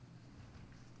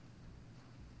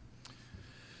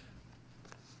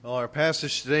Well, our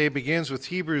passage today begins with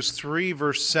Hebrews 3,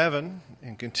 verse 7,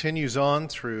 and continues on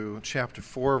through chapter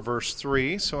 4, verse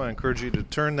 3. So I encourage you to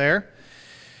turn there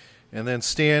and then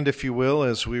stand, if you will,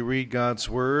 as we read God's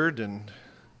Word and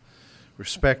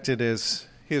respect it as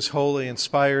His holy,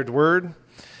 inspired Word.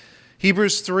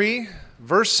 Hebrews 3,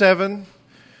 verse 7,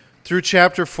 through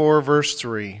chapter 4, verse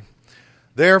 3.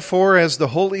 Therefore, as the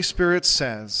Holy Spirit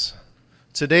says,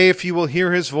 today, if you will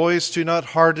hear His voice, do not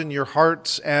harden your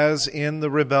hearts as in the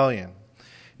rebellion,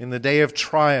 in the day of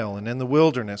trial and in the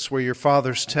wilderness, where your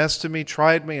fathers tested me,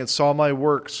 tried me, and saw my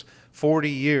works 40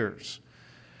 years.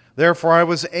 Therefore I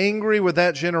was angry with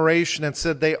that generation and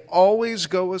said, they always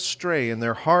go astray in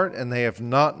their heart, and they have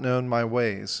not known my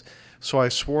ways. So I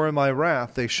swore in my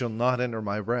wrath, they shall not enter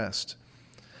my rest.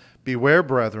 Beware,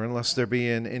 brethren, lest there be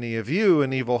in any of you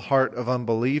an evil heart of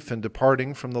unbelief and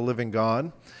departing from the living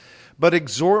God. But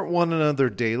exhort one another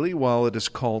daily while it is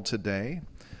called today,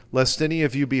 lest any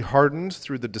of you be hardened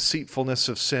through the deceitfulness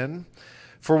of sin.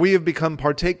 For we have become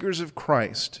partakers of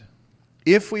Christ,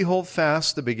 if we hold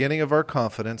fast the beginning of our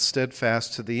confidence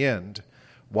steadfast to the end.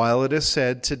 While it is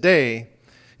said, today,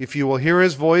 if you will hear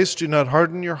His voice, do not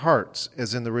harden your hearts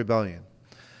as in the rebellion.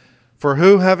 For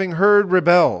who, having heard,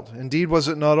 rebelled? Indeed, was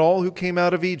it not all who came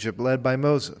out of Egypt, led by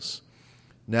Moses?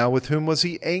 Now with whom was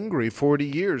He angry 40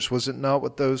 years? Was it not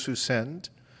with those who sinned,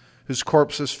 whose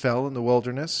corpses fell in the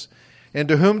wilderness? And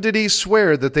to whom did He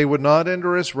swear that they would not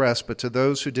enter His rest, but to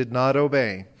those who did not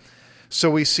obey? So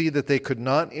we see that they could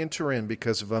not enter in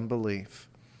because of unbelief.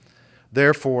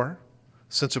 Therefore,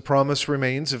 since a promise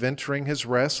remains of entering His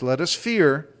rest, let us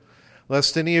fear,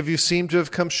 lest any of you seem to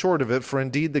have come short of it. For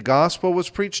indeed the gospel was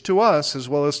preached to us as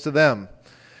well as to them.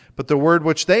 But the word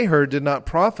which they heard did not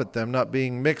profit them, not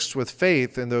being mixed with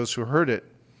faith in those who heard it.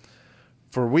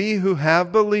 For we who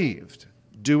have believed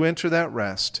do enter that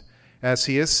rest, as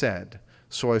He has said,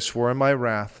 so I swore in my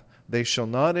wrath, they shall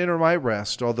not enter my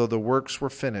rest, although the works were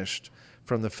finished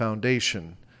from the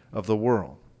foundation of the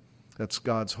world. That's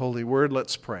God's holy word.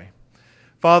 Let's pray.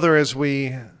 Father, as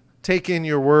we take in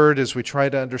your word, as we try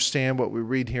to understand what we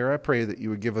read here, I pray that you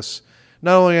would give us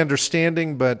not only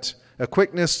understanding, but a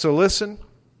quickness to listen,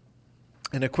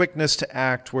 and a quickness to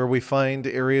act where we find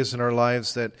areas in our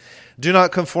lives that do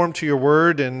not conform to your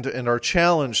word and are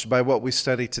challenged by what we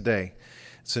study today.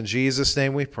 It's in Jesus'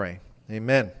 name we pray.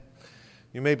 Amen.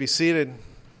 You may be seated.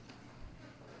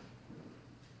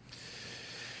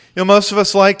 Most of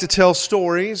us like to tell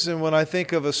stories, and when I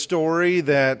think of a story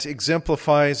that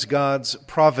exemplifies God's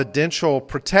providential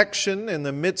protection in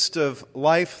the midst of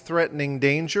life-threatening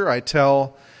danger, I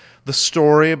tell the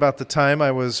story about the time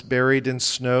I was buried in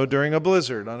snow during a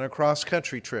blizzard on a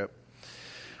cross-country trip.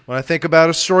 When I think about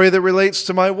a story that relates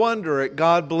to my wonder at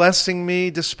God blessing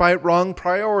me despite wrong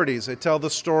priorities, I tell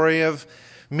the story of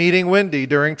meeting Wendy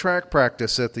during track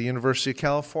practice at the University of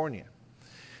California.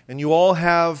 And you all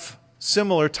have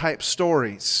similar type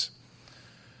stories.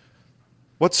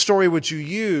 What story would you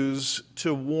use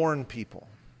to warn people?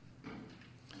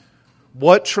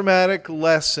 What traumatic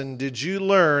lesson did you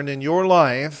learn in your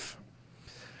life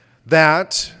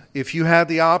that, if you had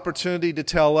the opportunity to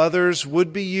tell others,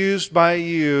 would be used by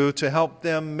you to help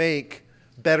them make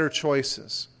better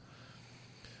choices?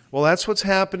 Well, that's what's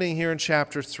happening here in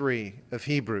chapter 3 of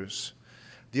Hebrews.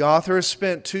 The author has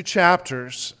spent 2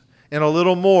 chapters and a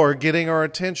little more getting our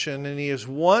attention, and he has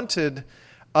wanted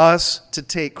us to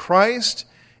take Christ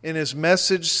and His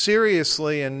message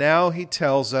seriously, and now he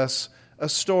tells us a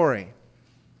story.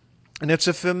 And it's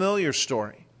a familiar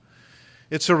story.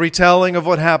 It's a retelling of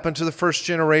what happened to the first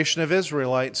generation of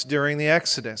Israelites during the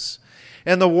Exodus.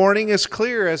 And the warning is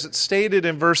clear as it's stated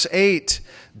in verse 8.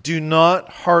 Do not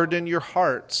harden your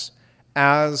hearts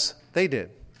as they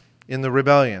did in the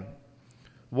rebellion.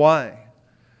 Why?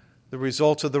 The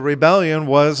result of the rebellion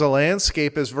was a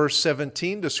landscape, as verse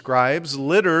 17 describes,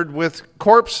 littered with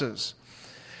corpses.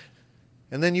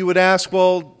 And then you would ask,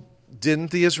 well,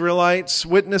 didn't the Israelites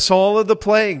witness all of the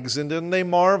plagues, and didn't they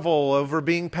marvel over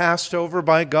being passed over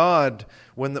by God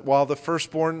while the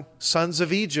firstborn sons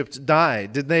of Egypt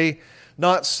died? Did they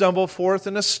not stumble forth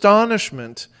in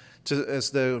astonishment as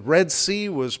the Red Sea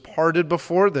was parted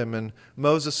before them and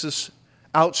Moses'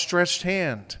 outstretched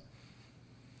hand?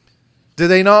 Did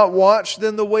they not watch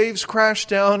then the waves crash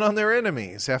down on their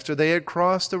enemies after they had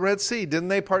crossed the Red Sea? Didn't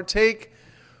they partake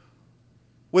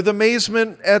with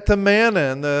amazement at the manna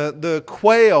and the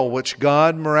quail which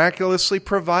God miraculously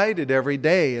provided every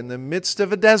day in the midst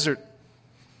of a desert?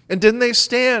 And didn't they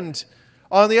stand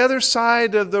on the other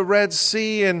side of the Red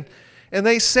Sea and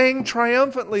they sang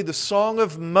triumphantly the song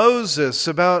of Moses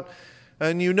about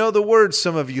And you know the words,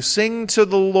 some of you. Sing to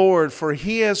the Lord, for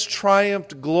he has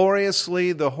triumphed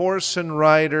gloriously. The horse and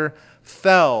rider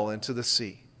fell into the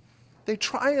sea. They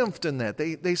triumphed in that.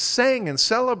 They sang and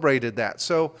celebrated that.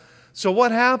 So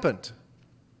what happened?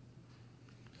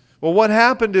 Well, what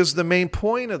happened is the main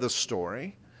point of the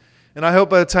story. And I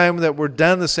hope by the time that we're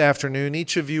done this afternoon,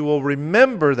 each of you will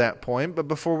remember that point. But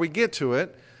before we get to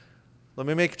it, let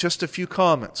me make just a few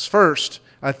comments. First,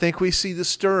 I think we see the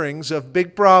stirrings of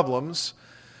big problems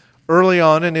early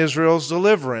on in Israel's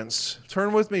deliverance.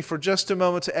 Turn with me for just a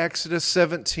moment to Exodus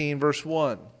 17, verse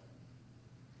 1.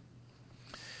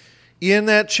 In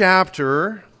that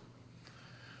chapter,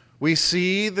 we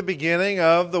see the beginning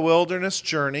of the wilderness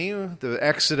journey, the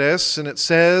Exodus, and it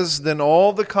says, "Then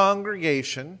all the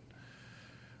congregation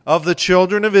of the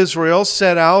children of Israel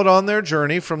set out on their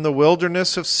journey from the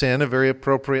wilderness of Sin," a very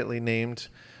appropriately named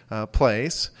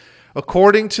place,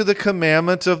 "according to the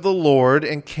commandment of the Lord,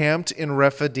 and camped in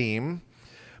Rephidim.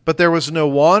 But there was no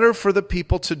water for the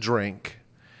people to drink.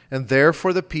 And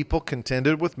therefore the people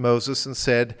contended with Moses and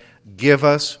said, 'Give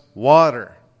us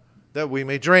water, that we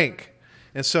may drink.'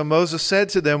 And so Moses said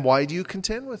to them, 'Why do you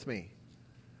contend with me?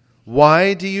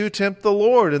 Why do you tempt the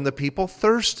Lord?' And the people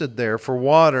thirsted there for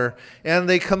water, and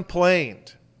they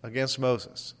complained against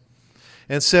Moses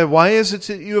and said, 'Why is it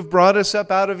that you have brought us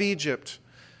up out of Egypt?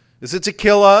 Is it to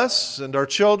kill us and our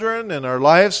children and our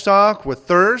livestock with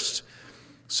thirst?'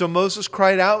 So Moses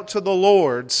cried out to the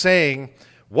Lord, saying,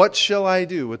 'What shall I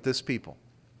do with this people?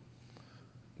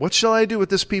 What shall I do with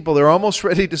this people? They're almost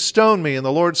ready to stone me.' And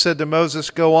the Lord said to Moses,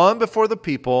 'Go on before the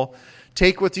people,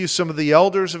 take with you some of the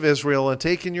elders of Israel, and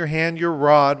take in your hand your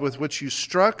rod with which you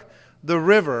struck the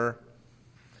river,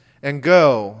 and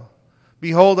go.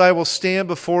 Behold, I will stand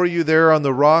before you there on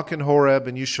the rock in Horeb,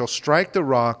 and you shall strike the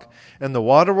rock, and the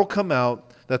water will come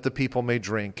out, that the people may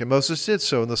drink.' And Moses did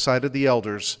so in the sight of the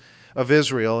elders of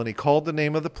Israel, and he called the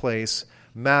name of the place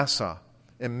Massah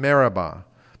and Meribah,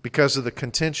 because of the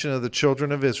contention of the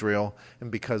children of Israel,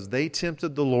 and because they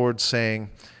tempted the Lord,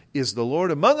 saying, 'Is the Lord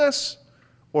among us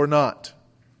or not?'"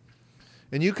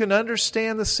 And you can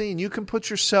understand the scene. You can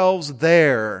put yourselves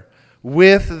there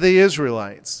with the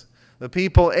Israelites. The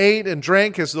people ate and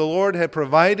drank as the Lord had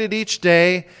provided each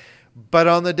day. But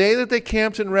on the day that they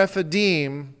camped in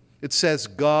Rephidim, it says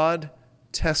God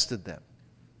tested them.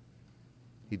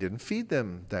 He didn't feed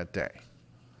them that day.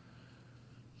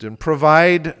 Didn't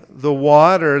provide the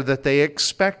water that they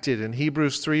expected. And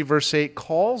Hebrews 3 verse 8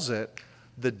 calls it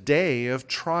the day of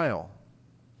trial.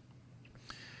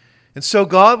 And so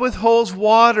God withholds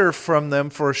water from them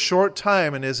for a short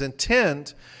time, and his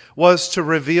intent was to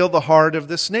reveal the heart of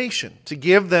this nation, to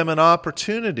give them an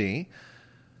opportunity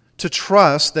to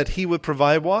trust that he would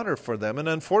provide water for them. And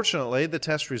unfortunately, the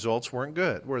test results weren't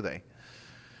good, were they?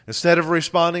 Instead of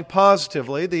responding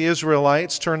positively, the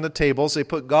Israelites turned the tables. They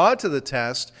put God to the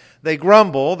test. They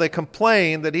grumble. They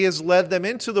complain that he has led them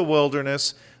into the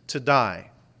wilderness to die.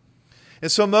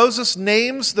 And so Moses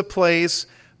names the place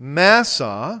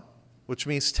Massah, which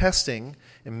means testing,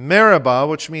 and Meribah,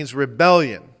 which means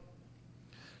rebellion.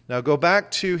 Now go back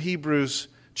to Hebrews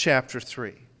chapter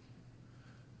 3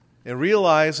 and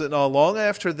realize that not long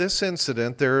after this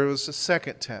incident, there was a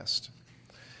second test.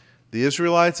 The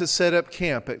Israelites had set up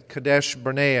camp at Kadesh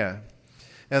Barnea,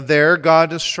 and there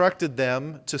God instructed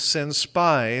them to send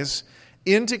spies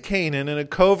into Canaan in a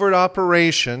covert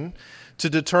operation to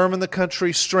determine the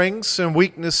country's strengths and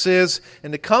weaknesses,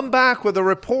 and to come back with a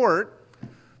report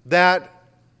that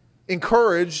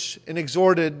encouraged and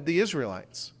exhorted the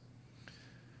Israelites.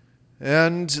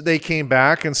 And they came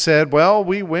back and said, "Well,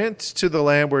 we went to the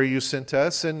land where you sent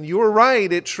us, and you were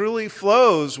right. It truly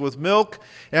flows with milk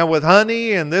and with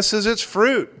honey, and this is its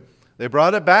fruit." They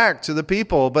brought it back to the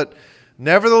people, but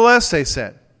nevertheless, they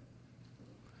said.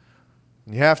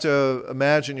 You have to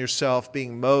imagine yourself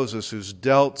being Moses, who's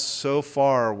dealt so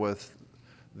far with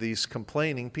these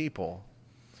complaining people.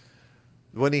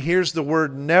 When he hears the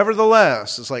word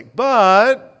nevertheless, it's like,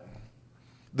 but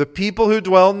the people who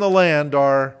dwell in the land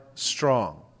are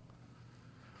strong.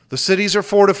 The cities are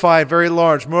fortified, very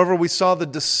large. Moreover, we saw the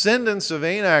descendants of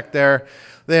Anak there.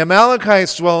 The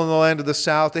Amalekites dwell in the land of the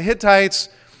south. The Hittites,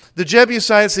 the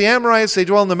Jebusites, the Amorites, they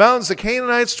dwell in the mountains. The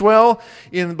Canaanites dwell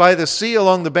by the sea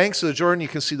along the banks of the Jordan. You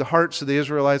can see the hearts of the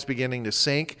Israelites beginning to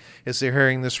sink as they're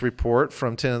hearing this report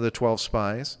from 10 of the 12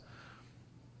 spies.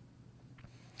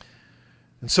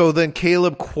 And so then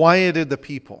Caleb quieted the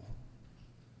people.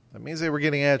 That means they were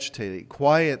getting agitated. He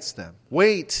quiets them.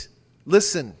 Wait,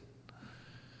 listen.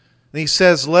 And he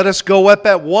says, "Let us go up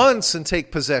at once and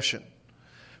take possession,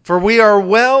 for we are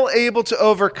well able to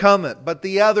overcome it." But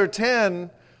the other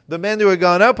 10, the men who had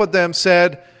gone up with them,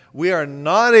 said, "We are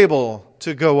not able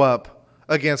to go up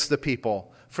against the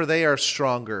people, for they are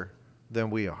stronger than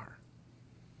we are.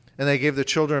 And they gave the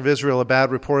children of Israel a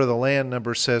bad report of the land,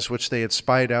 Numbers says, which they had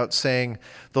spied out, saying,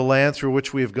 the land through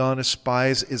which we have gone as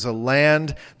spies is a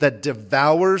land that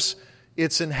devours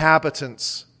its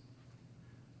inhabitants.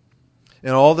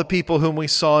 And all the people whom we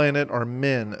saw in it are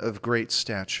men of great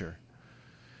stature.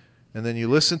 And then you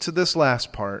listen to this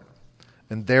last part.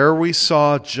 And there we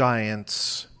saw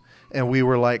giants, and we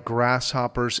were like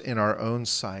grasshoppers in our own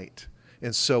sight.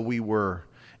 And so we were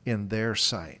in their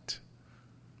sight.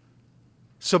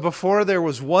 So before there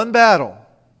was one battle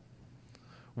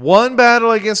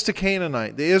against a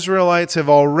Canaanite, the Israelites have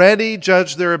already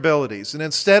judged their abilities. And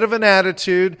instead of an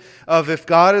attitude of if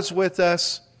God is with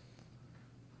us,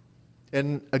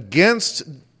 and against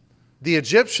the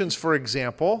Egyptians, for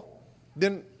example,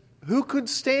 then who could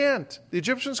stand? The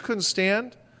Egyptians couldn't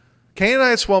stand.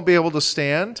 Canaanites won't be able to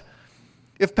stand.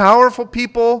 If powerful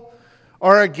people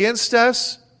are against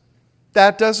us,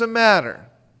 that doesn't matter.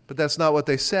 But that's not what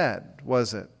they said,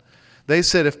 was it? They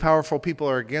said if powerful people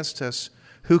are against us,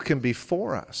 who can be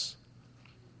for us?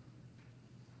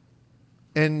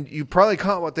 And you probably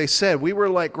caught what they said. We were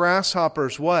like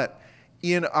grasshoppers, what?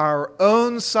 In our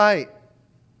own sight.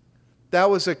 That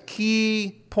was a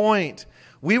key point.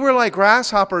 We were like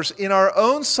grasshoppers in our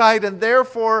own sight, and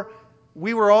therefore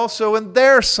we were also in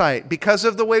their sight because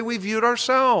of the way we viewed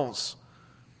ourselves.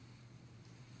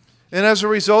 And as a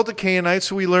result, the Canaanites,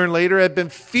 who we learn later, had been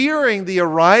fearing the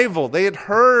arrival. They had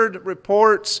heard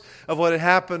reports of what had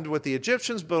happened with the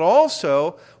Egyptians, but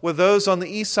also with those on the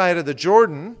east side of the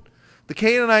Jordan. The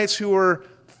Canaanites who were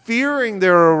fearing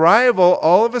their arrival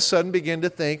all of a sudden begin to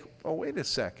think, oh, wait a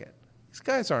second. These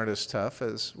guys aren't as tough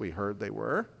as we heard they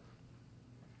were.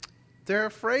 They're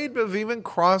afraid of even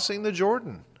crossing the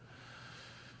Jordan.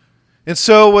 And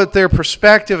so with their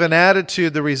perspective and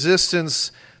attitude, the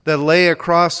resistance that lay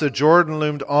across the Jordan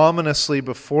loomed ominously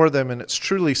before them. And it's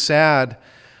truly sad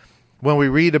when we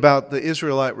read about the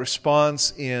Israelite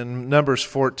response in Numbers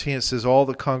 14. It says, all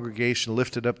the congregation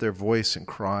lifted up their voice and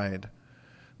cried.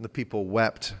 And the people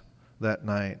wept that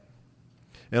night.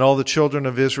 And all the children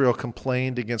of Israel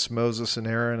complained against Moses and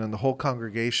Aaron, and the whole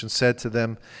congregation said to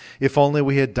them, if only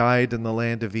we had died in the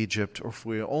land of Egypt, or if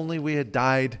only we had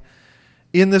died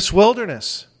in this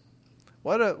wilderness.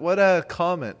 What a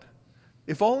comment.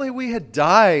 If only we had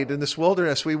died in this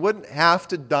wilderness, we wouldn't have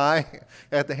to die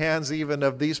at the hands even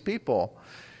of these people.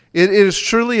 It is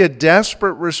truly a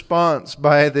desperate response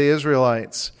by the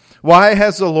Israelites. Why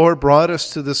has the Lord brought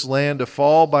us to this land to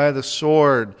fall by the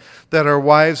sword, that our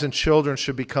wives and children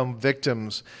should become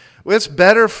victims? It's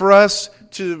better for us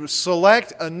to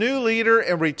select a new leader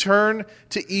and return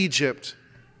to Egypt.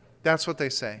 That's what they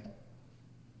say.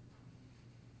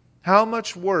 How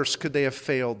much worse could they have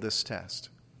failed this test?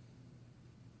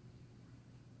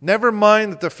 Never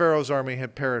mind that the Pharaoh's army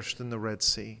had perished in the Red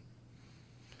Sea.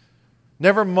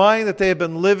 Never mind that they had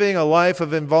been living a life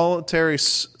of involuntary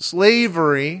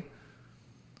slavery,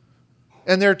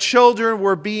 and their children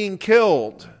were being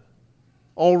killed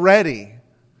already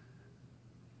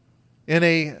in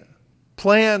a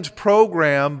planned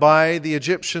program by the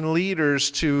Egyptian leaders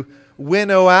to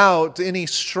winnow out any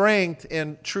strength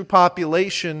and true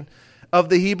population of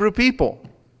the Hebrew people.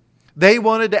 They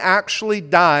wanted to actually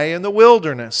die in the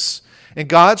wilderness. And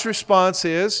God's response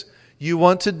is, you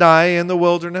want to die in the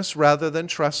wilderness rather than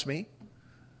trust me?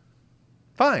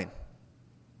 Fine.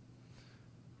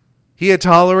 He had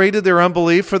tolerated their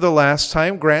unbelief for the last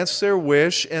time, grants their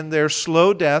wish, and their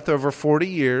slow death over 40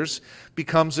 years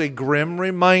becomes a grim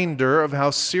reminder of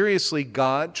how seriously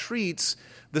God treats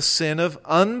the sin of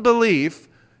unbelief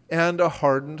and a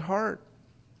hardened heart.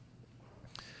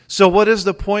 So what is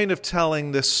the point of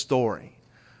telling this story?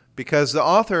 Because the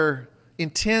author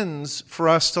intends for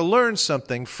us to learn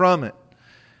something from it.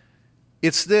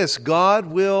 It's this: God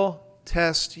will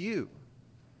test you.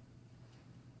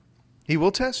 He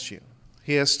will test you.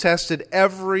 He has tested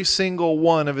every single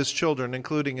one of his children,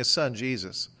 including his son,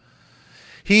 Jesus.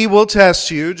 He will test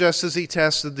you just as he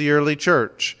tested the early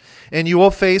church. And you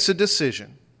will face a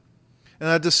decision. And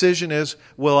that decision is,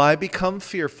 will I become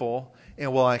fearful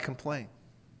and will I complain?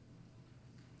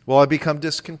 Will I become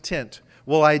discontent?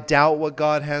 Will I doubt what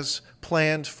God has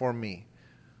planned for me?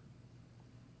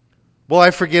 Will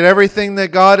I forget everything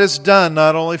that God has done,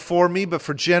 not only for me, but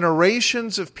for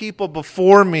generations of people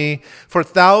before me, for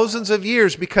thousands of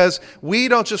years? Because we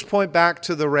don't just point back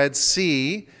to the Red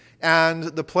Sea and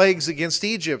the plagues against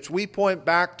Egypt. We point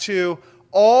back to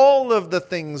all of the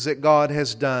things that God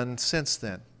has done since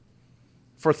then,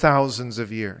 for thousands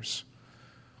of years.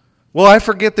 Will I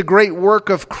forget the great work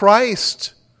of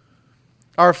Christ,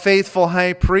 our faithful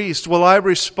high priest? Will I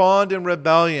respond in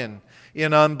rebellion,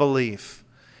 in unbelief?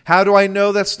 How do I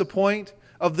know that's the point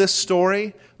of this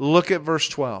story? Look at verse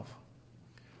 12.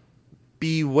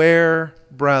 Beware,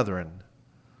 brethren,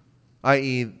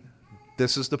 i.e.,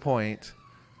 this is the point,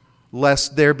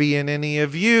 lest there be in any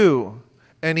of you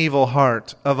an evil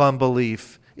heart of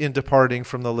unbelief in departing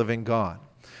from the living God.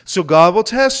 So God will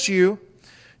test you.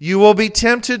 You will be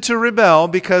tempted to rebel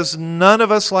because none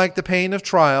of us like the pain of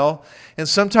trial. And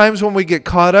sometimes when we get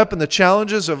caught up in the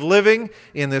challenges of living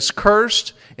in this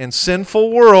cursed and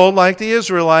sinful world like the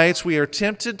Israelites, we are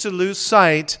tempted to lose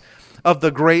sight of the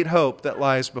great hope that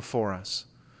lies before us.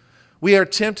 We are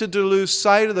tempted to lose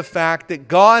sight of the fact that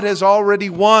God has already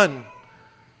won.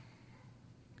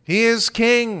 He is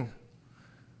king.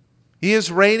 He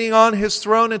is reigning on his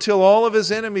throne until all of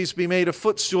his enemies be made a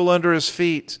footstool under his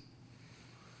feet.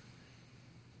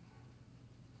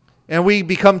 And we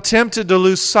become tempted to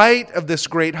lose sight of this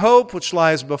great hope which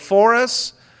lies before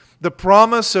us, the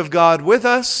promise of God with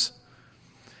us,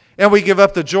 and we give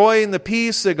up the joy and the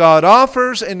peace that God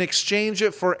offers and exchange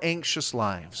it for anxious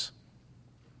lives.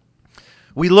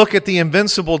 We look at the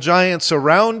invincible giants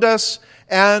around us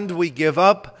and we give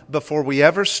up before we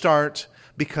ever start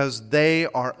because they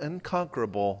are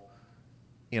unconquerable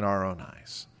in our own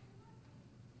eyes.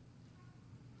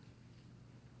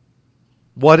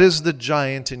 What is the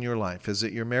giant in your life? Is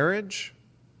it your marriage?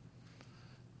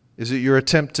 Is it your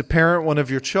attempt to parent one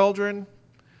of your children?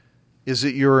 Is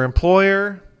it your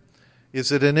employer?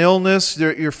 Is it an illness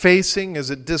that you're facing?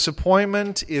 Is it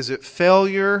disappointment? Is it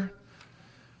failure?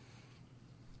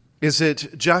 Is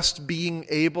it just being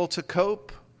able to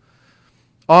cope?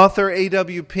 Author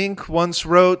A.W. Pink once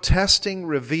wrote, "Testing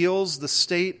reveals the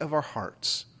state of our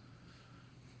hearts.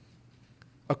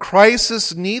 A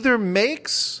crisis neither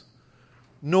makes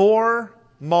nor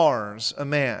mars a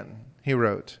man," he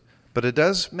wrote, "but it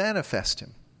does manifest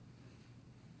him.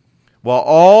 While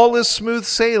all is smooth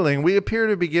sailing, we appear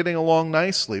to be getting along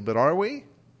nicely, but are we?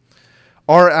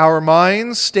 Are our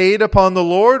minds stayed upon the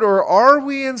Lord, or are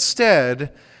we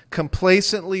instead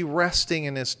complacently resting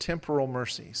in his temporal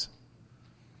mercies?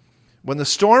 When the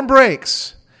storm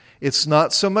breaks, it's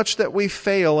not so much that we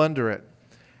fail under it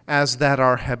as that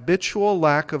our habitual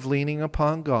lack of leaning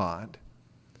upon God,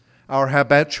 our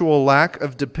habitual lack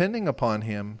of depending upon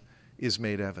him is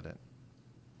made evident."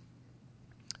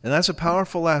 And that's a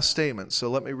powerful last statement, so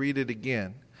let me read it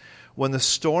again. When the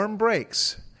storm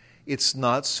breaks, it's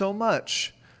not so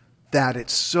much that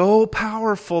it's so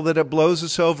powerful that it blows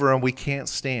us over and we can't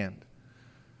stand.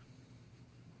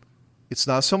 It's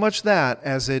not so much that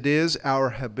as it is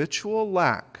our habitual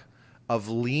lack of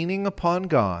leaning upon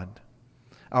God,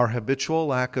 our habitual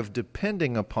lack of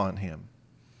depending upon him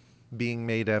being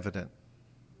made evident.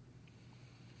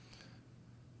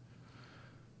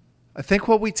 I think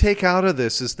what we take out of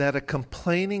this is that a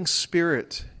complaining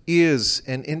spirit is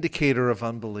an indicator of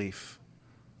unbelief.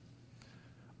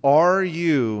 Are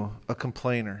you a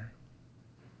complainer?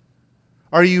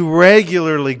 Are you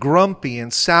regularly grumpy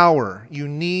and sour? You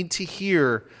need to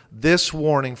hear this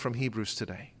warning from Hebrews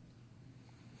today.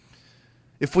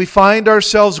 If we find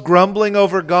ourselves grumbling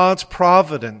over God's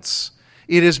providence,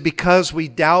 it is because we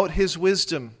doubt his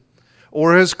wisdom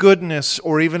or his goodness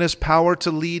or even his power to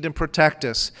lead and protect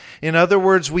us. In other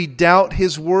words, we doubt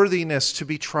his worthiness to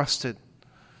be trusted.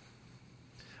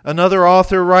 Another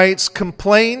author writes,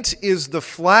 "Complaint is the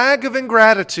flag of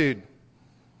ingratitude,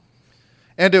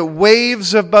 and it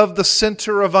waves above the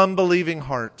center of unbelieving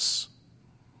hearts."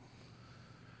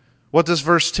 What does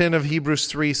verse 10 of Hebrews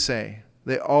 3 say?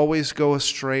 "They always go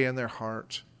astray in their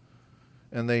heart,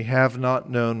 and they have not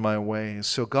known my ways."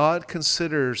 So God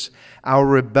considers our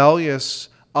rebellious,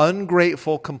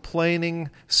 ungrateful, complaining,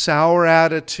 sour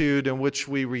attitude in which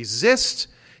we resist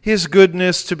his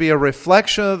goodness to be a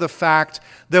reflection of the fact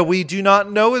that we do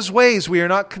not know his ways. We are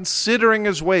not considering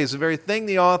his ways, the very thing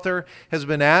the author has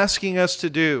been asking us to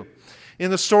do. In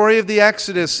the story of the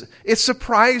Exodus, it's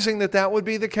surprising that that would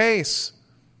be the case,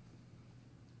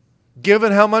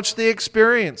 given how much they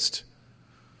experienced.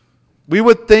 We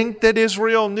would think that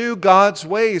Israel knew God's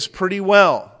ways pretty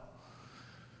well.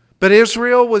 But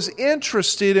Israel was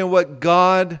interested in what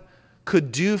God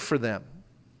could do for them,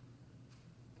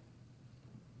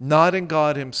 not in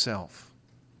God himself.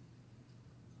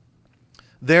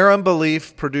 Their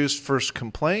unbelief produced first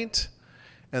complaint,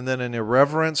 and then an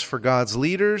irreverence for God's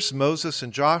leaders, Moses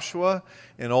and Joshua,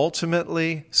 and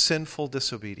ultimately sinful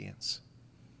disobedience.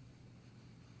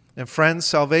 And friends,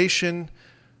 salvation,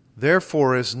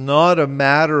 therefore, is not a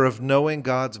matter of knowing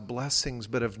God's blessings,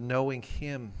 but of knowing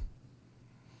him,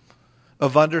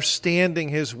 of understanding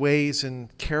his ways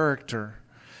and character,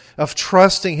 of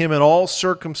trusting Him in all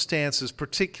circumstances,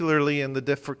 particularly in the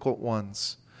difficult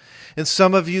ones. And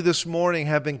some of you this morning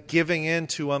have been giving in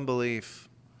to unbelief.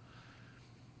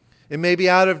 It may be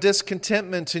out of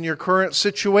discontentment in your current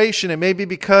situation. It may be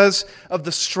because of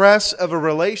the stress of a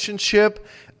relationship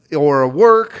or a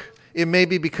work. It may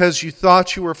be because you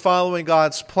thought you were following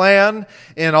God's plan,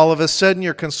 and all of a sudden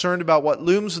you're concerned about what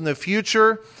looms in the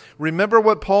future. Remember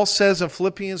what Paul says in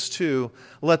Philippians 2,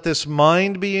 let this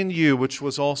mind be in you, which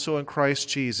was also in Christ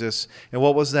Jesus. And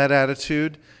what was that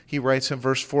attitude? He writes in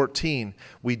verse 14,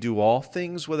 we do all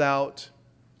things without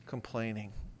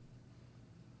complaining,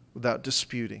 without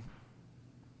disputing.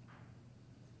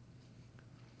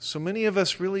 So many of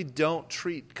us really don't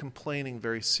treat complaining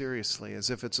very seriously,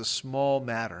 as if it's a small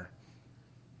matter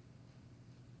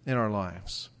in our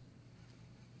lives.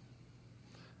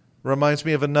 Reminds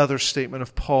me of another statement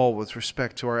of Paul with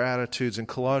respect to our attitudes in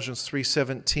Colossians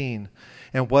 3:17.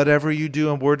 And whatever you do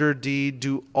in word or deed,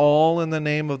 do all in the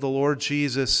name of the Lord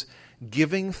Jesus,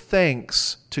 giving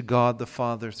thanks to God the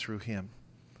Father through Him.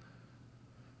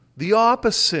 The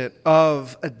opposite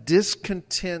of a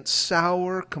discontent,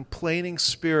 sour, complaining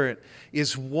spirit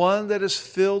is one that is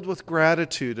filled with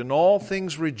gratitude, in all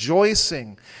things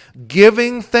rejoicing,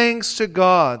 giving thanks to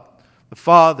God the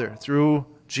Father through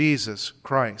Jesus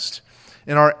Christ.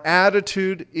 And our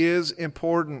attitude is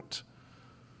important.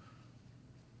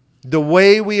 The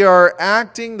way we are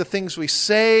acting, the things we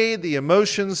say, the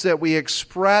emotions that we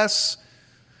express,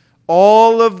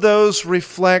 all of those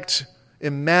reflect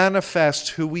and manifest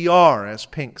who we are, as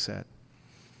Pink said.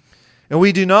 And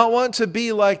we do not want to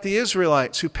be like the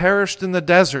Israelites who perished in the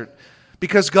desert,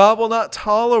 because God will not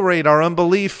tolerate our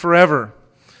unbelief forever.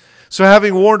 So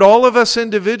having warned all of us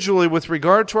individually with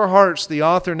regard to our hearts, the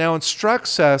author now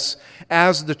instructs us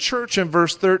as the church in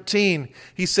verse 13.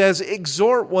 He says,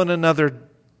 exhort one another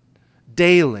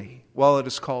daily while it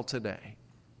is called today,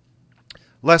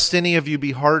 lest any of you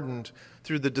be hardened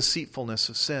through the deceitfulness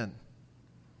of sin.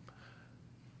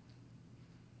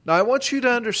 Now I want you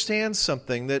to understand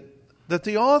something, that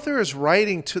the author is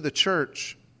writing to the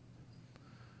church.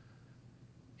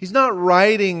 He's not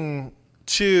writing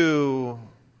to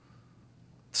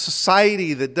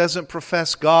society that doesn't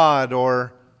profess God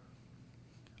or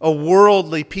a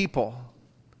worldly people.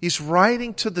 He's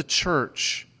writing to the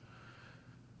church.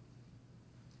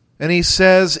 And he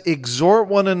says, exhort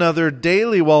one another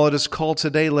daily while it is called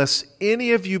today, lest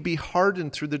any of you be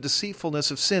hardened through the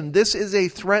deceitfulness of sin. This is a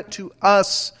threat to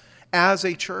us as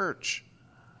a church.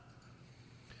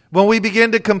 When we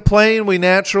begin to complain, we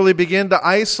naturally begin to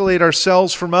isolate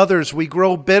ourselves from others. We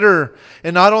grow bitter.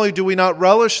 And not only do we not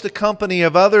relish the company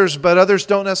of others, but others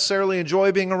don't necessarily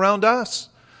enjoy being around us.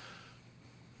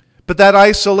 But that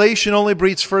isolation only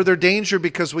breeds further danger,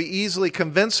 because we easily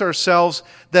convince ourselves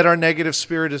that our negative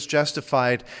spirit is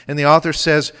justified. And the author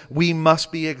says we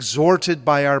must be exhorted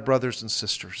by our brothers and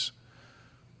sisters.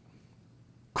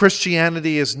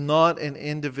 Christianity is not an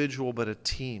individual but a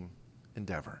team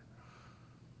endeavor.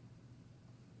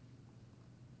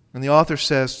 And the author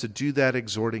says to do that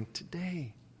exhorting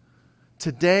today.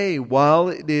 Today, while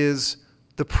it is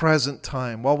the present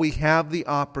time, while we have the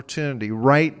opportunity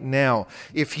right now.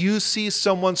 If you see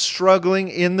someone struggling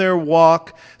in their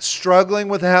walk, struggling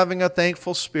with having a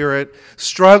thankful spirit,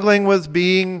 struggling with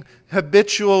being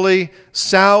habitually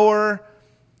sour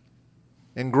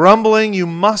and grumbling, you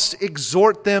must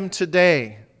exhort them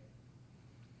today.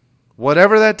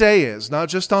 Whatever that day is, not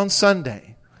just on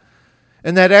Sunday.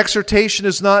 And that exhortation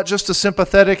is not just a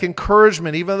sympathetic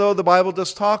encouragement, even though the Bible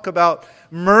does talk about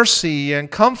mercy and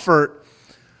comfort.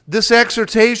 This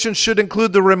exhortation should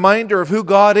include the reminder of who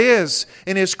God is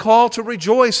and His call to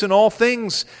rejoice in all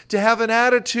things, to have an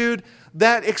attitude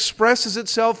that expresses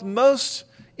itself most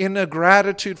in a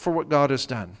gratitude for what God has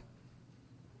done.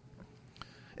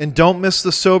 And don't miss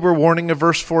the sober warning of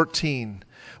verse 14.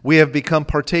 We have become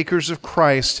partakers of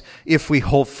Christ if we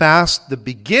hold fast the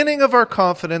beginning of our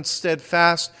confidence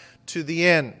steadfast to the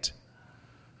end.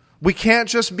 We can't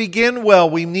just begin well,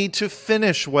 we need to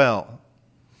finish well.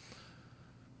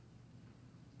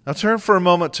 Now turn for a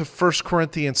moment to 1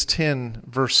 Corinthians 10,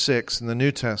 verse 6 in the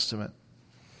New Testament.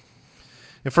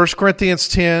 In 1 Corinthians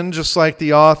 10, just like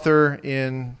the author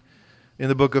in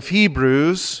the book of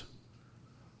Hebrews,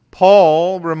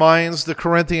 Paul reminds the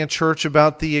Corinthian church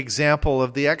about the example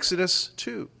of the Exodus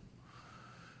 2.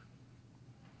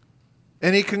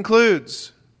 And he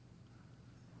concludes,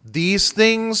 these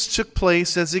things took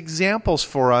place as examples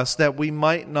for us, that we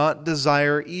might not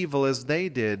desire evil as they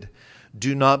did.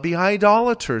 Do not be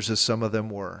idolaters as some of them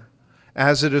were.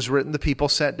 As it is written, the people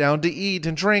sat down to eat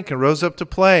and drink and rose up to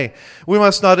play. We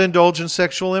must not indulge in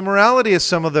sexual immorality as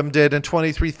some of them did, and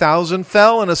 23,000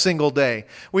 fell in a single day.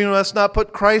 We must not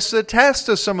put Christ to the test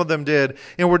as some of them did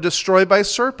and were destroyed by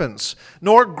serpents,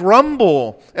 nor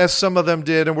grumble as some of them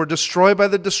did and were destroyed by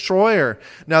the destroyer.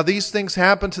 Now these things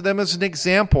happened to them as an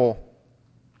example,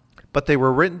 but they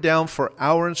were written down for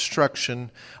our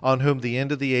instruction, on whom the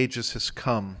end of the ages has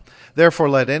come. Therefore,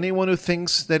 let anyone who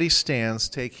thinks that he stands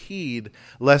take heed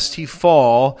lest he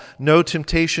fall. No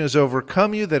temptation has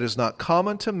overcome you that is not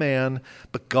common to man,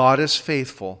 but God is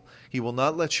faithful. He will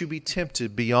not let you be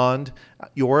tempted beyond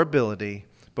your ability,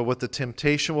 but with the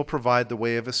temptation will provide the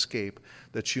way of escape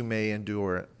that you may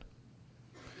endure it.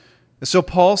 And so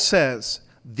Paul says,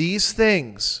 these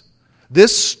things,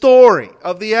 this story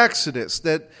of the Exodus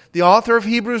that the author of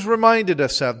Hebrews reminded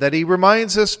us of, that he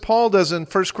reminds us, Paul does in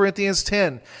 1 Corinthians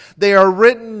 10, they are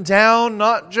written down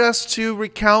not just to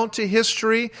recount a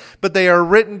history, but they are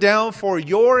written down for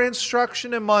your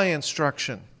instruction and my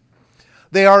instruction.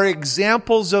 They are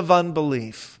examples of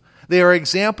unbelief. They are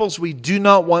examples we do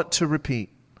not want to repeat.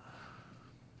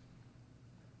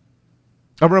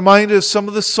 I'm reminded of some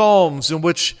of the Psalms in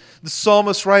which the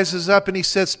psalmist rises up and he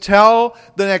says, tell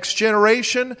the next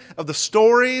generation of the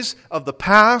stories of the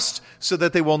past so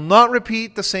that they will not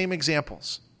repeat the same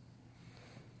examples.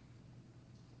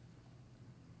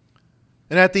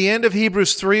 And at the end of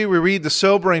Hebrews 3, we read the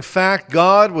sobering fact,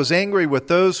 God was angry with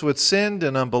those who had sinned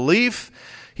in unbelief.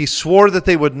 He swore that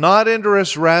they would not enter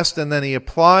his rest, and then he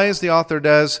applies, the author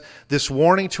does, this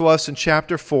warning to us in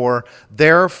chapter 4,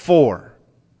 therefore,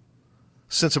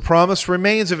 since a promise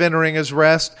remains of entering his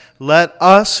rest, let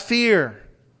us fear,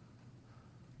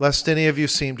 lest any of you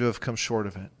seem to have come short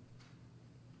of it.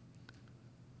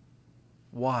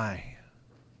 Why?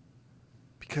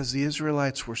 Because the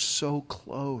Israelites were so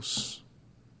close.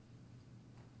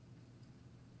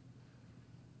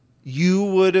 You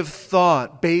would have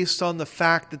thought, based on the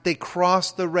fact that they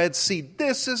crossed the Red Sea,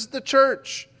 this is the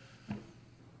church.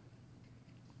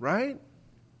 Right?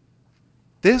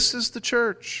 This is the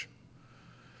church.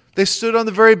 They stood on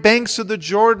the very banks of the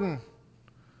Jordan,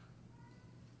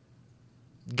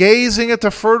 gazing at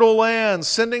the fertile land,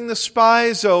 sending the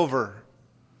spies over.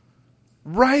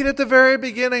 Right at the very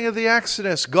beginning of the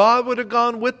Exodus, God would have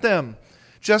gone with them,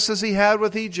 just as he had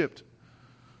with Egypt.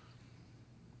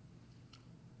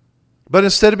 But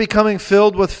instead of becoming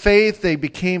filled with faith, they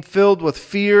became filled with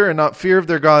fear, and not fear of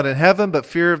their God in heaven, but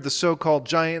fear of the so-called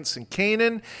giants in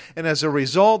Canaan. And as a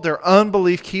result, their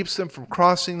unbelief keeps them from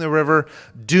crossing the river,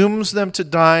 dooms them to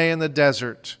die in the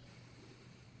desert.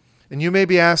 And you may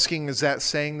be asking, is that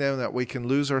saying then that we can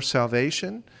lose our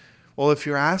salvation? Well, if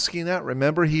you're asking that,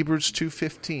 remember Hebrews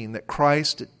 2:15, that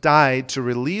Christ died to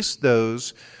release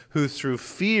those who through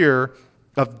fear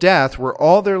of death were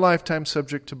all their lifetime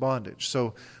subject to bondage.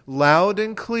 So loud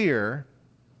and clear,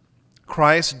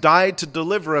 Christ died to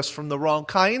deliver us from the wrong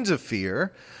kinds of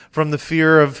fear, from the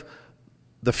fear of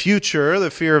the future,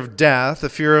 the fear of death, the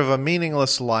fear of a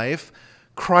meaningless life.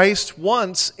 Christ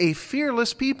wants a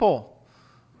fearless people.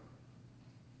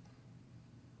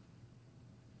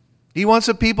 He wants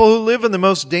a people who live in the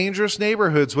most dangerous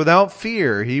neighborhoods without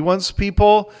fear. He wants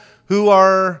people who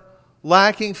are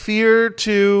lacking fear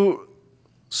to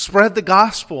spread the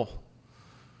gospel,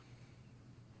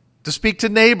 to speak to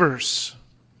neighbors,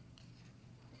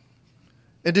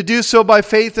 and to do so by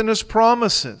faith in his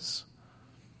promises.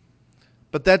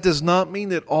 But that does not mean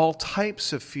that all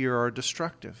types of fear are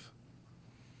destructive.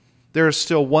 There is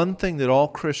still one thing that all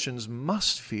Christians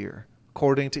must fear,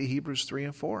 according to Hebrews 3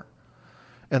 and 4,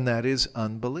 and that is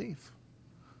unbelief.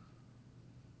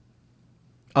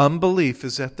 Unbelief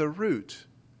is at the root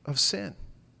of sin.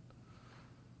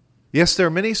 Yes, there are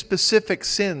many specific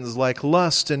sins like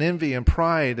lust and envy and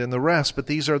pride and the rest, but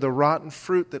these are the rotten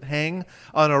fruit that hang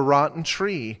on a rotten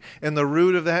tree, and the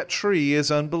root of that tree is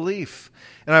unbelief.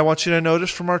 And I want you to notice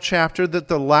from our chapter that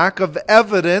the lack of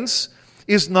evidence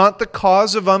is not the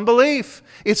cause of unbelief.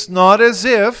 It's not as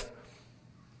if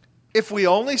we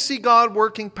only see God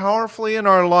working powerfully in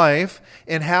our life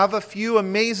and have a few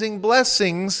amazing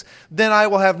blessings, then I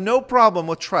will have no problem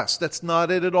with trust. That's not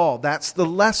it at all. That's the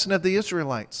lesson of the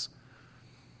Israelites.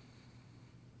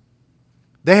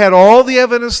 They had all the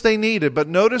evidence they needed, but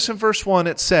notice in verse 1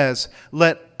 it says,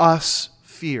 let us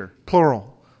fear,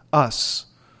 plural, us.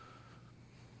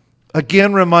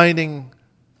 Again reminding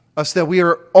us that we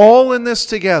are all in this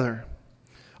together.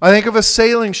 I think of a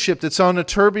sailing ship that's on a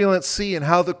turbulent sea and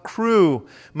how the crew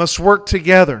must work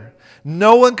together.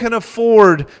 No one can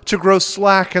afford to grow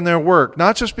slack in their work,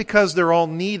 not just because they're all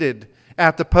needed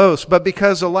at the post, but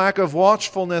because a lack of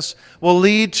watchfulness will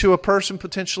lead to a person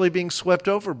potentially being swept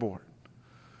overboard.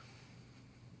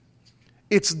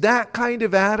 It's that kind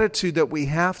of attitude that we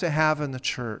have to have in the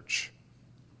church.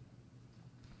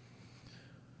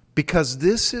 Because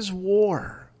this is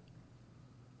war.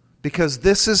 Because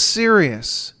this is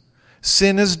serious.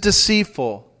 Sin is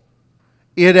deceitful.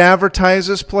 It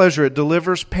advertises pleasure. It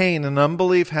delivers pain. And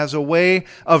unbelief has a way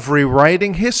of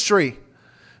rewriting history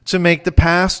to make the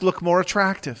past look more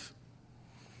attractive.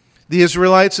 The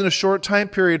Israelites in a short time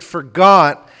period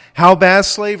forgot how bad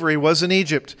slavery was in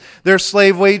Egypt. Their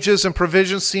slave wages and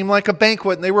provisions seemed like a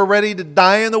banquet, and they were ready to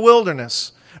die in the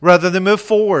wilderness rather than move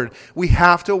forward. We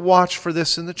have to watch for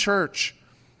this in the church.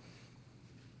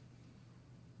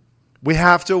 We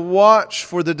have to watch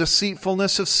for the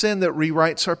deceitfulness of sin that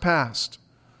rewrites our past.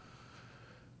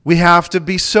 We have to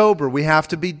be sober. We have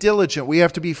to be diligent. We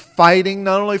have to be fighting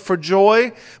not only for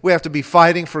joy, we have to be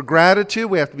fighting for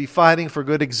gratitude. We have to be fighting for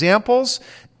good examples,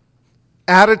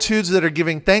 attitudes that are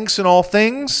giving thanks in all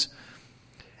things.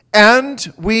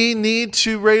 And we need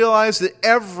to realize that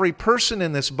every person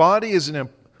in this body is an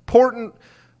important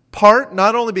part,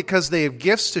 not only because they have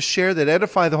gifts to share that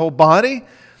edify the whole body,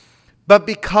 but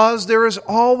because there is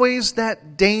always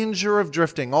that danger of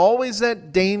drifting, always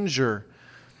that danger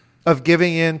of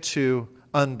giving in to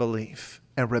unbelief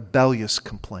and rebellious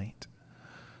complaint.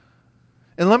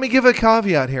 And let me give a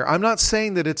caveat here. I'm not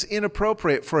saying that it's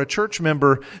inappropriate for a church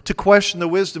member to question the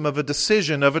wisdom of a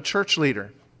decision of a church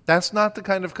leader. That's not the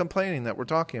kind of complaining that we're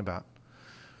talking about.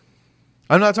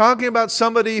 I'm not talking about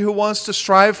somebody who wants to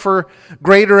strive for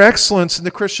greater excellence in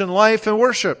the Christian life and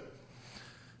worship,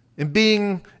 and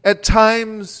being at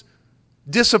times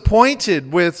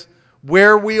disappointed with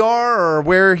where we are or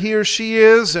where he or she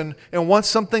is and wants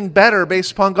something better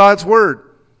based upon God's Word.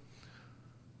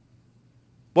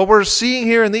 What we're seeing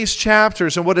here in these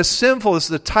chapters and what is sinful is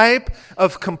the type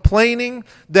of complaining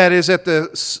that is at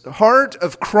the heart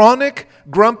of chronic,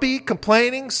 grumpy,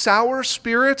 complaining, sour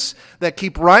spirits that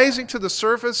keep rising to the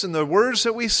surface in the words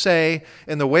that we say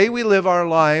and the way we live our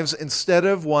lives instead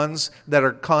of ones that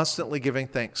are constantly giving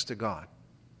thanks to God.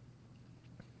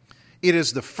 It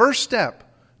is the first step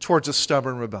towards a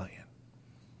stubborn rebellion.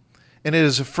 And it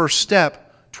is a first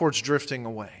step towards drifting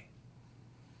away.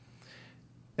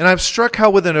 And I'm struck how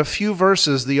within a few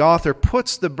verses the author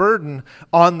puts the burden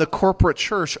on the corporate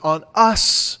church, on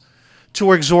us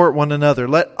to exhort one another.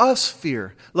 Let us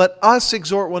fear. Let us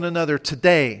exhort one another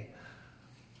today.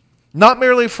 Not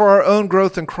merely for our own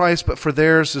growth in Christ, but for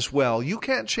theirs as well. You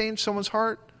can't change someone's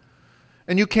heart.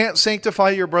 And you can't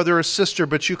sanctify your brother or sister,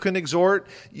 but you can exhort,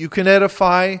 you can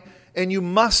edify, and you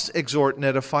must exhort and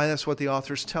edify. That's what the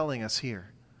author's telling us here.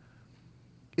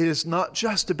 It is not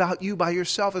just about you by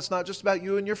yourself. It's not just about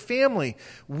you and your family.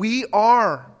 We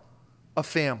are a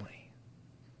family.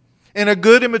 And a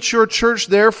good and mature church,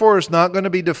 therefore, is not going to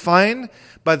be defined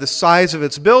by the size of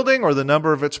its building or the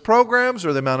number of its programs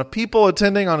or the amount of people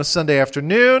attending on a Sunday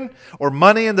afternoon or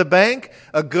money in the bank.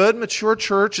 A good, mature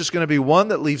church is going to be one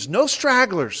that leaves no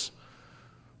stragglers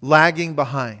lagging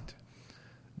behind.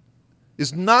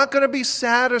 Is not going to be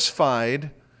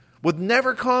satisfied with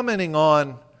never commenting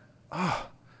on,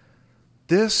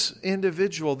 this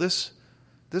individual, this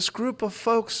group of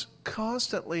folks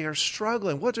constantly are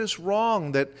struggling. What is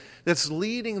wrong that's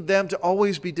leading them to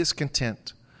always be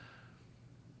discontent?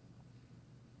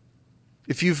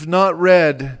 If you've not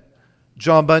read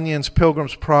John Bunyan's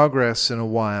Pilgrim's Progress in a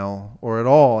while or at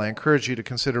all, I encourage you to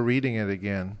consider reading it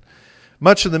again.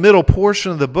 Much of the middle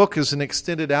portion of the book is an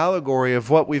extended allegory of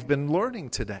what we've been learning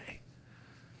today.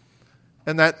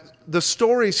 And that the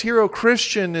story's hero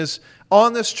Christian is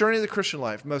on this journey of the Christian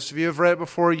life. Most of you have read it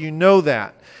before, you know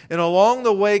that. And along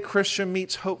the way, Christian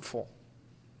meets hopeful.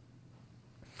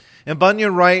 And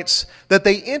Bunyan writes that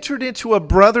they entered into a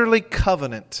brotherly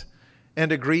covenant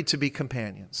and agreed to be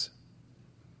companions.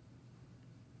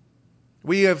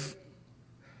 We have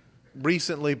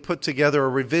recently put together a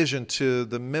revision to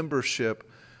the membership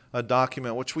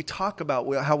document, which we talk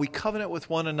about how we covenant with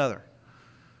one another.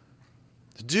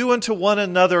 To do unto one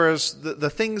another as the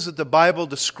things that the Bible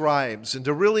describes, and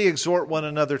to really exhort one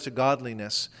another to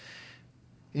godliness.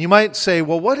 And you might say,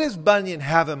 well, what does Bunyan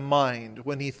have in mind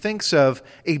when he thinks of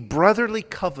a brotherly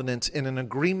covenant in an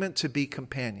agreement to be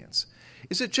companions?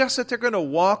 Is it just that they're going to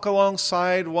walk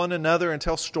alongside one another and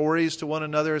tell stories to one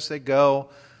another as they go?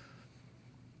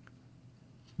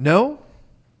 No.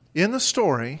 In the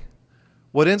story,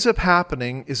 what ends up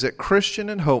happening is that Christian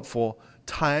and hopeful,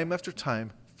 time after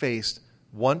time, faced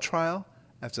one trial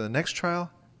after the next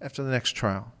trial after the next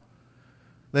trial.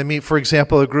 They meet, for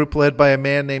example, a group led by a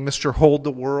man named Mr. Hold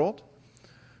the World,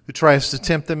 who tries to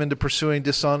tempt them into pursuing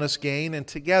dishonest gain, and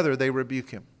together they rebuke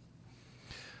him.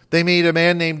 They meet a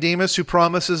man named Demas who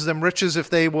promises them riches if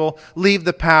they will leave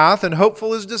the path, and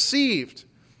hopeful is deceived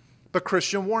But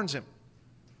Christian warns him.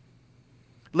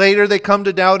 Later they come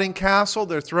to Doubting Castle.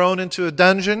 They're thrown into a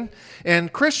dungeon.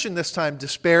 And Christian this time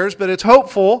despairs, but it's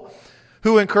Hopeful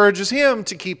who encourages him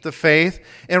to keep the faith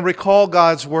and recall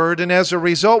God's word. And as a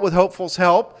result, with Hopeful's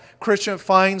help, Christian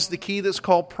finds the key that's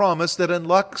called promise that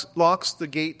unlocks the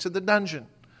gate to the dungeon.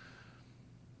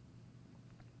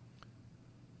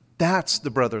 That's the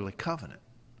brotherly covenant.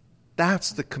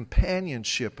 That's the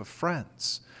companionship of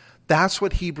friends. That's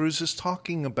what Hebrews is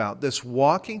talking about, this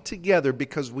walking together,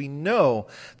 because we know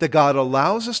that God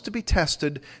allows us to be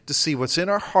tested to see what's in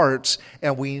our hearts,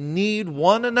 and we need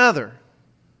one another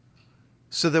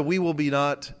so that we will be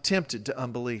not tempted to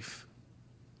unbelief.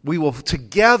 We will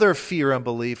together fear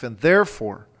unbelief, and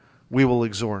therefore we will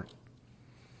exhort.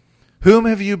 Whom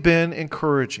have you been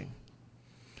encouraging?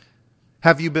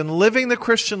 Have you been living the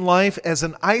Christian life as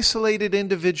an isolated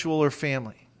individual or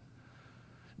family?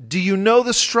 Do you know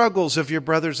the struggles of your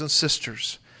brothers and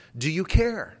sisters? Do you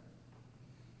care?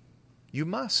 You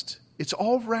must. It's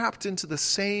all wrapped into the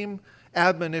same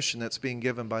admonition that's being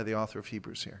given by the author of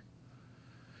Hebrews here.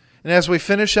 And as we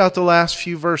finish out the last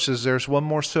few verses, there's one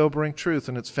more sobering truth,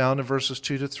 and it's found in verses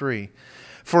 2 to 3.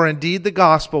 For indeed the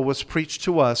gospel was preached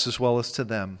to us as well as to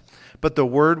them, but the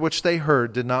word which they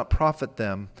heard did not profit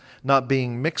them, not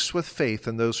being mixed with faith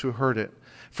in those who heard it.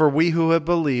 For we who have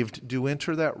believed do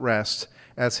enter that rest,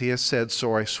 as he has said,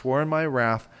 so I swore in my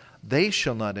wrath, they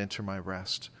shall not enter my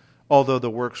rest, although the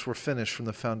works were finished from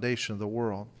the foundation of the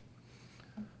world.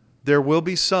 There will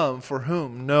be some for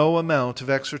whom no amount of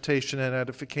exhortation and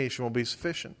edification will be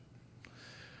sufficient.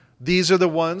 These are the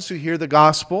ones who hear the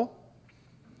gospel,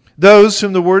 those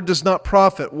whom the word does not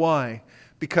profit. Why?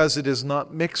 Because it is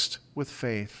not mixed with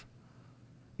faith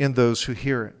in those who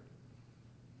hear it.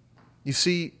 You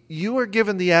see, you are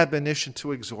given the admonition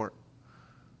to exhort.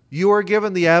 You are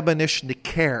given the admonition to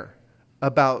care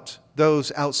about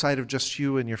those outside of just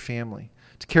you and your family,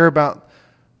 to care about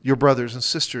your brothers and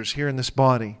sisters here in this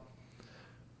body.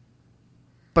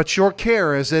 But your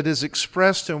care, as it is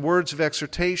expressed in words of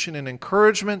exhortation and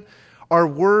encouragement, are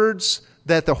words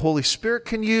that the Holy Spirit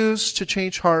can use to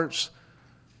change hearts,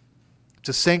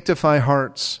 to sanctify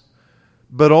hearts,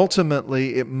 but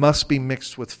ultimately it must be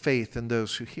mixed with faith in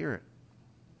those who hear it.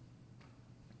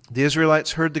 The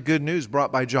Israelites heard the good news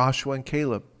brought by Joshua and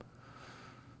Caleb.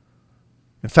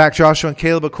 In fact, Joshua and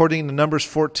Caleb, according to Numbers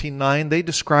 14:9, they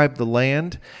described the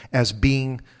land as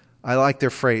being, I like their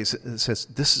phrase, it says,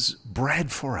 this is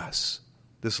bread for us.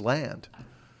 This land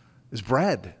is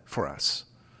bread for us.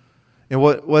 And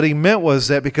what he meant was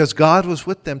that because God was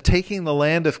with them, taking the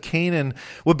land of Canaan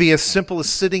would be as simple as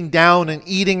sitting down and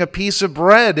eating a piece of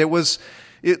bread. It was,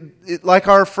 like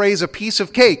our phrase, a piece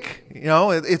of cake. You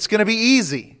know, it's going to be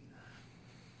easy.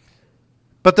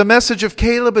 But the message of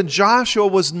Caleb and Joshua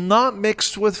was not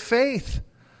mixed with faith.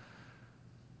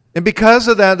 And because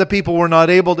of that, the people were not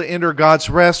able to enter God's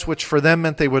rest, which for them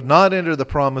meant they would not enter the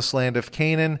promised land of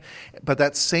Canaan. But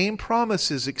that same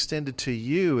promise is extended to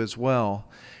you as well.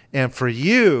 And for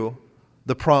you,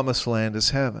 the promised land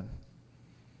is heaven.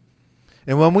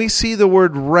 And when we see the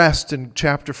word rest in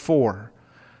chapter 4,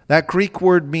 that Greek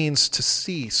word means to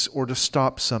cease or to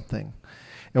stop something.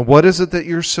 And what is it that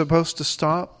you're supposed to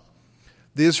stop?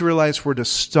 The Israelites were to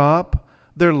stop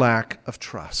their lack of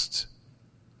trust.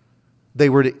 They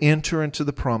were to enter into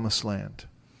the promised land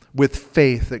with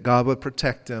faith that God would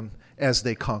protect them as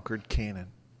they conquered Canaan.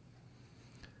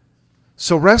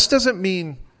 So rest doesn't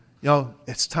mean,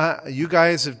 it's time. You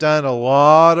guys have done a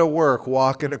lot of work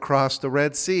walking across the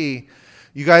Red Sea.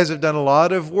 You guys have done a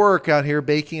lot of work out here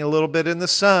baking a little bit in the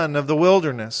sun of the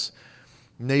wilderness.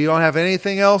 Now you don't have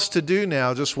anything else to do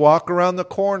now. Just walk around the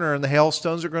corner and the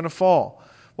hailstones are going to fall.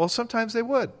 Well, sometimes they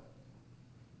would.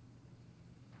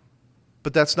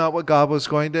 But that's not what God was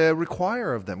going to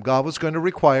require of them. God was going to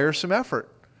require some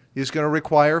effort. He was going to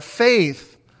require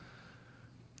faith.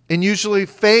 And usually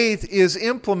faith is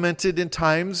implemented in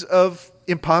times of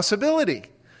impossibility,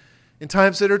 in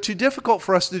times that are too difficult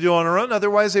for us to do on our own.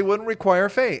 Otherwise, they wouldn't require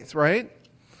faith, right?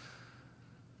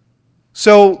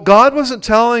 So God wasn't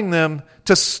telling them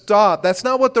to stop. That's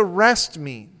not what the rest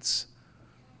means.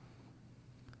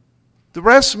 The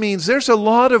rest means there's a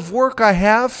lot of work I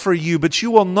have for you, but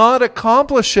you will not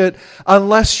accomplish it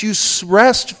unless you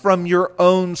rest from your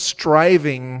own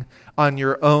striving on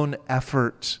your own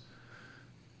effort.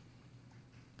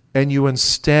 And you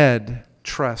instead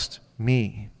trust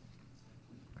me.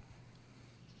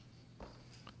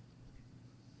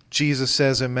 Jesus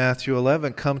says in Matthew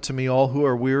 11, "Come to me all who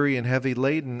are weary and heavy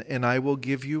laden, and I will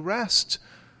give you rest."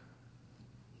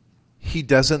 He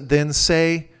doesn't then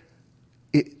say,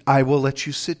 I will let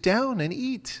you sit down and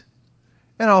eat.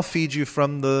 and I'll feed you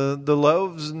from the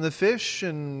loaves and the fish,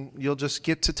 and you'll just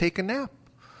get to take a nap.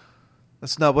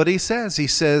 That's not what he says. He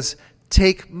says,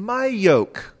 take my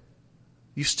yoke.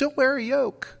 You still wear a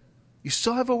yoke. You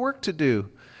still have a work to do.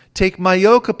 Take my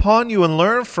yoke upon you and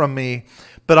learn from me.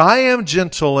 But I am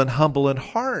gentle and humble in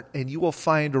heart, and you will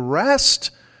find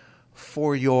rest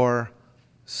for your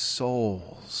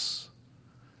souls.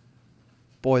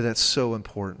 Boy, that's so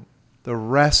important. The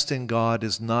rest in God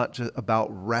is not just about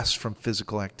rest from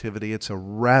physical activity. It's a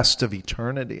rest of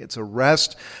eternity. It's a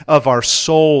rest of our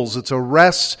souls. It's a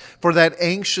rest for that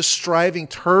anxious, striving,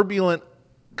 turbulent,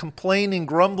 complaining,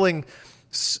 grumbling,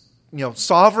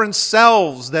 sovereign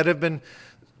selves that have been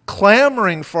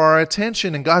clamoring for our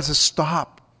attention. And God says,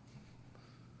 stop.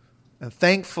 And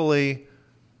thankfully,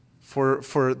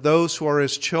 for those who are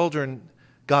His children,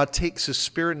 God takes His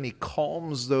Spirit and He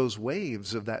calms those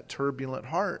waves of that turbulent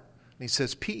heart. And He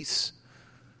says, peace,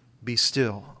 be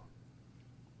still.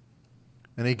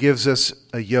 And He gives us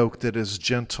a yoke that is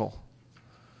gentle,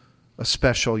 a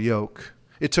special yoke.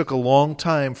 It took a long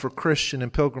time for Christian in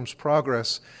Pilgrim's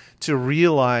Progress to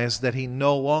realize that he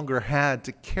no longer had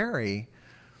to carry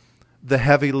the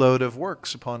heavy load of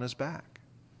works upon his back.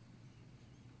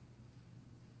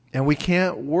 And we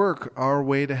can't work our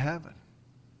way to heaven.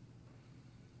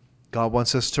 God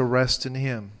wants us to rest in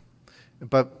Him.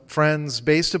 But friends,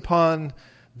 based upon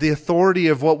the authority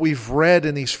of what we've read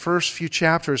in these first few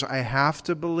chapters, I have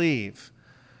to believe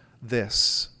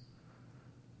this,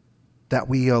 that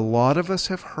a lot of us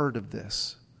have heard of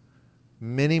this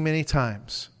many, many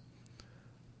times,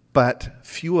 but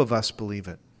few of us believe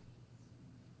it.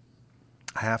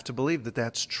 I have to believe that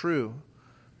that's true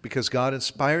because God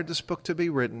inspired this book to be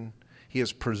written. He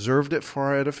has preserved it for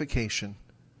our edification.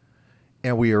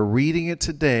 And we are reading it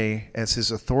today as His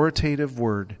authoritative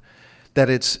word, that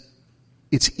it's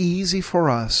easy for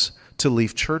us to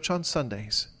leave church on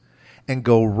Sundays and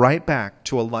go right back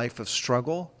to a life of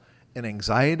struggle and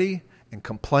anxiety and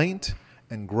complaint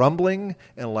and grumbling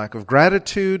and lack of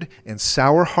gratitude and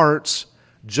sour hearts,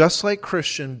 just like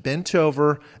Christian bent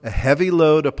over a heavy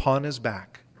load upon his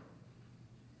back.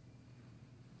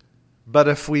 But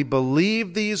if we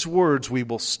believe these words, we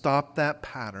will stop that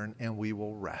pattern and we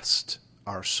will rest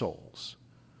our souls.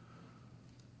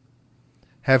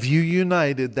 Have you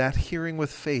united that hearing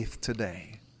with faith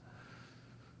today?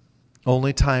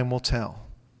 Only time will tell.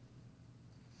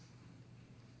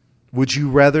 Would you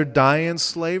rather die in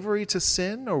slavery to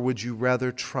sin, or would you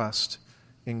rather trust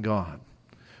in God?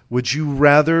 Would you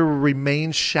rather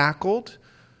remain shackled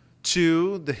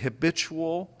to the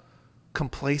habitual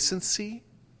complacency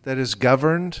that has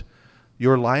governed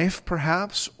your life,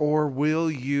 perhaps, or will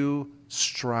you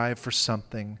strive for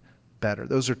something better?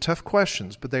 Those are tough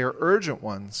questions, but they are urgent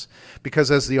ones, because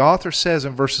as the author says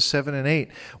in verses 7 and 8,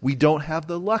 we don't have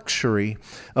the luxury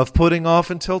of putting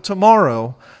off until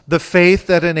tomorrow the faith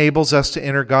that enables us to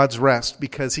enter God's rest,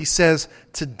 because he says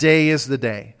today is the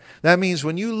day. That means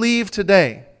when you leave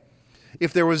today,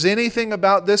 if there was anything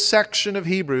about this section of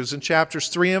Hebrews in chapters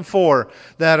 3 and 4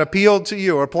 that appealed to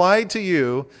you, or applied to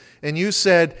you, and you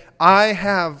said, I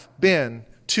have been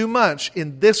too much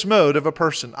in this mode of a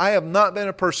person. I have not been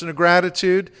a person of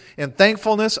gratitude and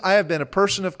thankfulness. I have been a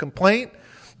person of complaint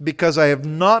because I have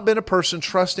not been a person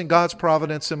trusting God's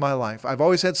providence in my life. I've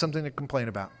always had something to complain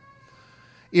about.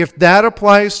 If that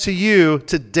applies to you,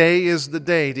 today is the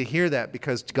day to hear that,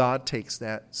 because God takes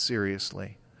that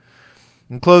seriously.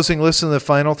 In closing, listen to the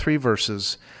final 3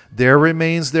 verses. There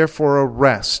remains therefore a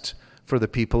rest for the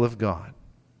people of God.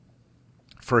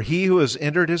 For he who has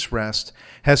entered his rest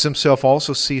has himself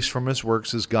also ceased from his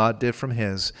works as God did from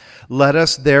his. Let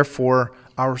us therefore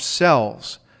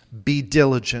ourselves be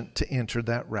diligent to enter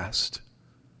that rest,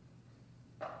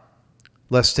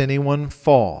 lest anyone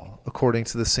fall according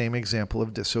to the same example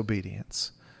of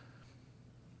disobedience.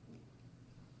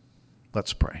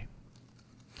 Let's pray.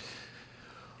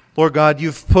 Lord God,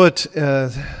 you've put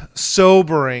a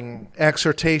sobering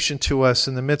exhortation to us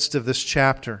in the midst of this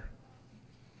chapter.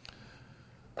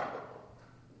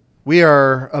 We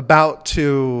are about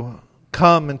to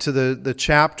come into the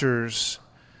chapters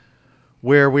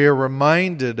where we are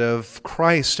reminded of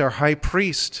Christ, our high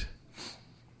priest.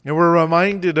 And we're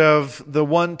reminded of the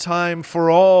one time for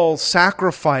all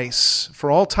sacrifice,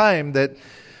 for all time that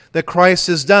Christ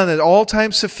has done, that all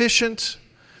time sufficient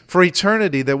for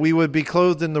eternity, that we would be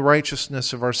clothed in the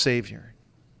righteousness of our Savior.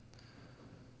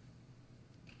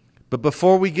 But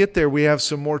before we get there, we have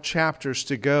some more chapters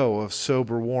to go of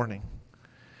sober warning.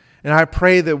 And I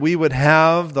pray that we would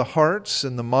have the hearts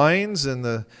and the minds and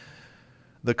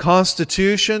the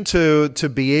constitution to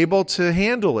be able to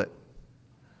handle it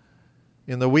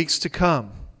in the weeks to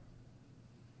come.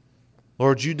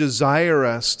 Lord, you desire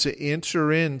us to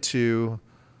enter into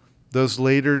those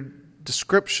later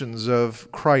descriptions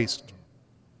of Christ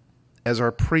as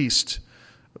our priest,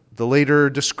 the later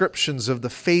descriptions of the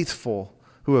faithful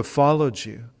who have followed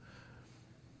you,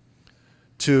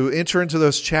 to enter into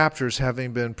those chapters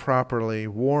having been properly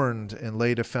warned and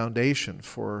laid a foundation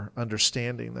for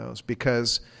understanding those.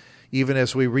 Because even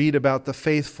as we read about the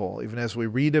faithful, even as we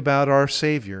read about our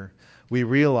Savior, we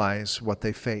realize what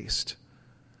they faced.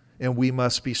 And we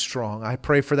must be strong. I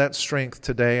pray for that strength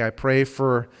today. I pray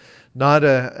for not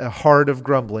a heart of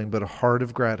grumbling, but a heart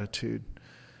of gratitude.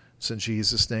 It's in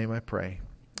Jesus' name I pray.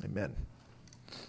 Amen.